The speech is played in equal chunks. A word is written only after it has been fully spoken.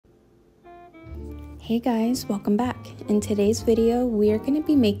Hey guys, welcome back. In today's video, we are going to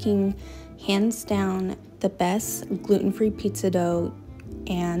be making hands down the best gluten-free pizza dough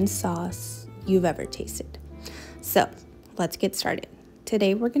and sauce you've ever tasted. So let's get started.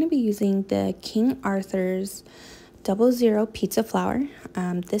 Today we're going to be using the King Arthur's 00 pizza flour.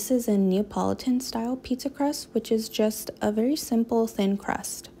 This is a Neapolitan style pizza crust, which is just a very simple thin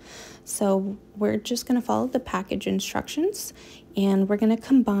crust. So we're just going to follow the package instructions, and we're going to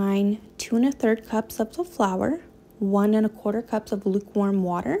combine 2 1/3 cups of the flour, 1 1/4 cups of lukewarm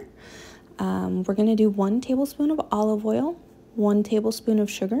water. We're going to do 1 tablespoon of olive oil, 1 tablespoon of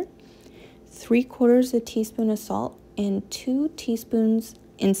sugar, 3/4 teaspoon of salt, and 2 teaspoons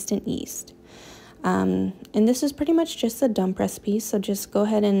instant yeast. And this is pretty much just a dump recipe, so just go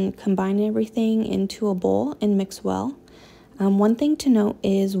ahead and combine everything into a bowl and mix well. One thing to note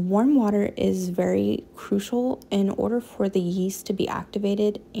is warm water is very crucial in order for the yeast to be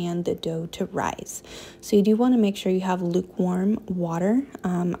activated and the dough to rise. So you do want to make sure you have lukewarm water.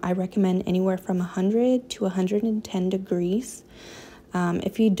 I recommend anywhere from 100 to 110 degrees.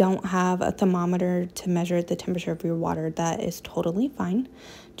 If you don't have a thermometer to measure the temperature of your water, that is totally fine,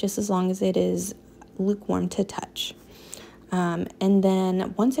 just as long as it is lukewarm to touch. And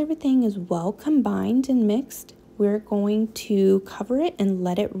then once everything is well combined and mixed, we're going to cover it and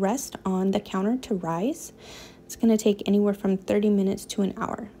let it rest on the counter to rise. It's going to take anywhere from 30 minutes to an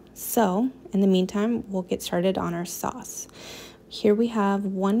hour. So in the meantime, we'll get started on our sauce. Here we have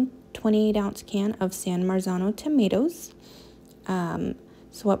 1 28-ounce can of San Marzano tomatoes. So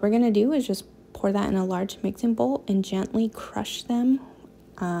what we're going to do is just pour that in a large mixing bowl and gently crush them,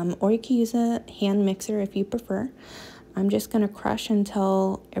 or you can use a hand mixer if you prefer. I'm just going to crush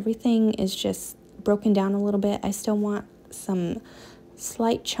until everything is just broken down a little bit. I still want some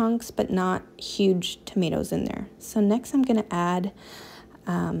slight chunks, but not huge tomatoes in there. So next I'm going to add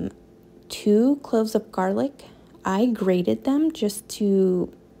 2 cloves of garlic. I grated them just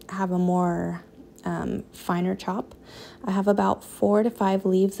to have a more finer chop. I have about 4 to 5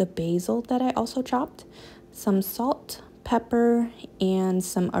 leaves of basil that I also chopped, some salt, pepper, and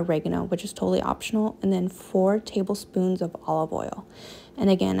some oregano, which is totally optional, and then 4 tablespoons of olive oil. And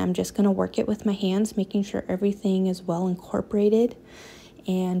again, I'm just going to work it with my hands, making sure everything is well incorporated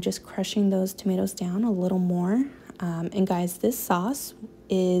and just crushing those tomatoes down a little more. And guys, this sauce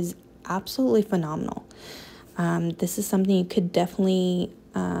is absolutely phenomenal. This is something you could definitely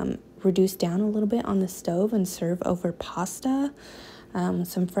reduce down a little bit on the stove and serve over pasta.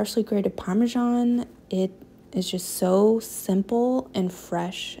 Some freshly grated Parmesan. It is just so simple and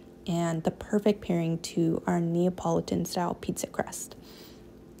fresh and the perfect pairing to our Neapolitan style pizza crust.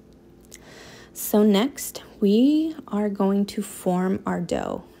 So next we are going to form our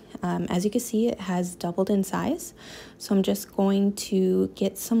dough. As you can see, it has doubled in size. So I'm just going to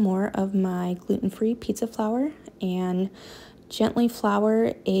get some more of my gluten-free pizza flour and gently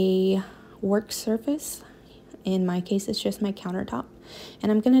flour a work surface. In my case, it's just my countertop. And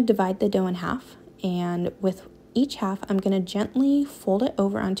I'm going to divide the dough in half. And with each half, I'm going to gently fold it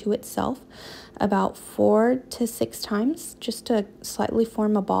over onto itself about 4 to 6 times just to slightly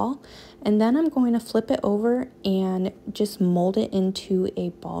form a ball. And then I'm going to flip it over and just mold it into a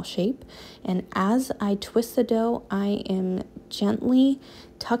ball shape. And as I twist the dough, I am gently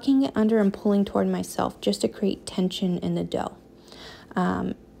tucking it under and pulling toward myself just to create tension in the dough.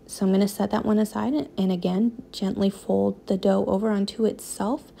 So I'm going to set that one aside and again gently fold the dough over onto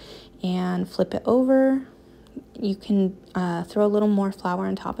itself and flip it over. You can throw a little more flour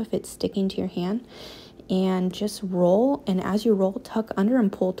on top if it's sticking to your hand, and just roll. And as you roll, tuck under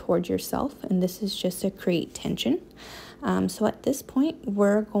and pull towards yourself, and this is just to create tension. So at this point,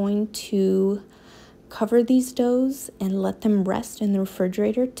 we're going to cover these doughs and let them rest in the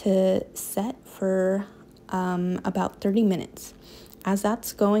refrigerator to set for about 30 minutes. As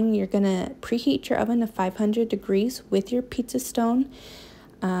that's going, you're going to preheat your oven to 500 degrees with your pizza stone.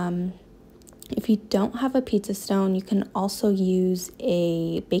 If you don't have a pizza stone, you can also use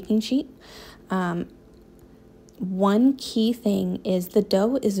a baking sheet. One key thing is the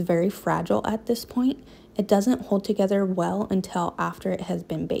dough is very fragile at this point. It doesn't hold together well until after it has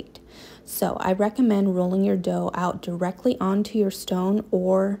been baked. So I recommend rolling your dough out directly onto your stone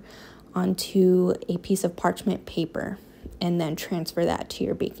or onto a piece of parchment paper and then transfer that to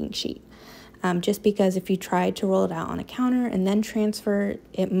your baking sheet. Just because if you try to roll it out on a counter and then transfer,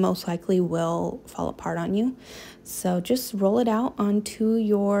 it most likely will fall apart on you. So just roll it out onto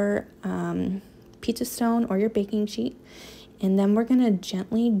your pizza stone or your baking sheet, and then we're going to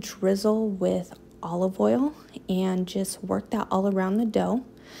gently drizzle with olive oil and just work that all around the dough.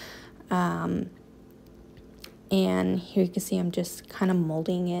 And here you can see I'm just kind of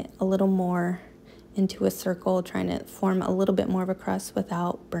molding it a little more into a circle, trying to form a little bit more of a crust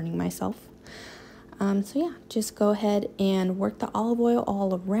without burning myself. So yeah, just go ahead and work the olive oil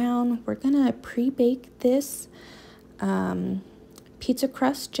all around. We're gonna pre-bake this pizza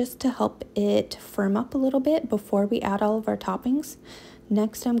crust just to help it firm up a little bit before we add all of our toppings.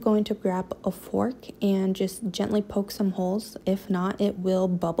 Next, I'm going to grab a fork and just gently poke some holes. If not, it will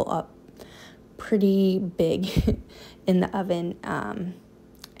bubble up pretty big in the oven,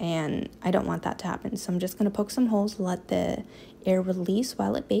 and I don't want that to happen. So I'm just going to poke some holes, let the air release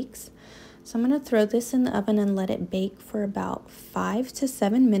while it bakes. So I'm going to throw this in the oven and let it bake for about 5 to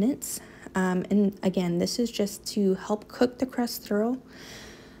 7 minutes. And again, this is just to help cook the crust through.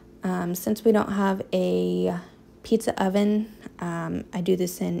 Since we don't have a pizza oven, I do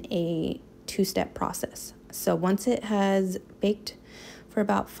this in a 2-step process. So once it has baked for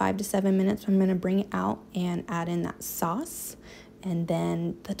about 5 to 7 minutes, I'm going to bring it out and add in that sauce and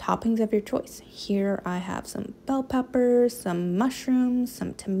then the toppings of your choice. Here I have some bell peppers, some mushrooms,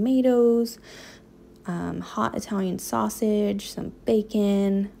 some tomatoes, hot Italian sausage, some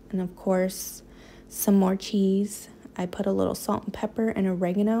bacon, and of course some more cheese. I put a little salt and pepper and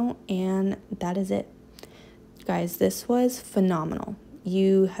oregano, and that is it. Guys, this was phenomenal.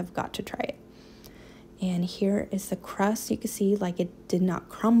 You have got to try it. And here is the crust. You can see like it did not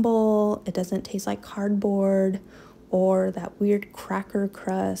crumble. It doesn't taste like cardboard or that weird cracker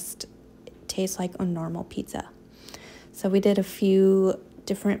crust. It tastes like a normal pizza. So we did a few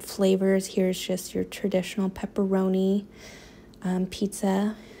different flavors. Here's just your traditional pepperoni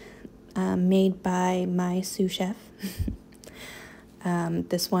pizza made by my sous chef.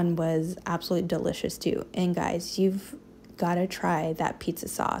 This one was absolutely delicious too. And guys, you've got to try that pizza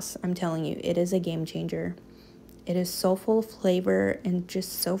sauce. I'm telling you, it is a game changer. It is so full of flavor and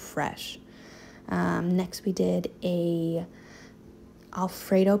just so fresh. Next we did a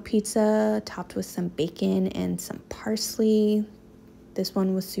Alfredo pizza topped with some bacon and some parsley. This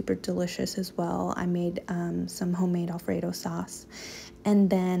one was super delicious as well. I made some homemade Alfredo sauce. And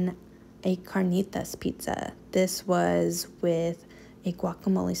then a carnitas pizza. This was with a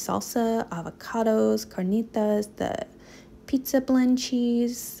guacamole salsa, avocados, carnitas, the pizza blend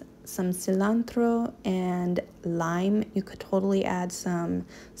cheese, some cilantro, and lime. You could totally add some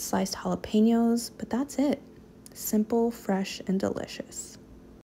sliced jalapenos, but that's it. Simple, fresh, and delicious.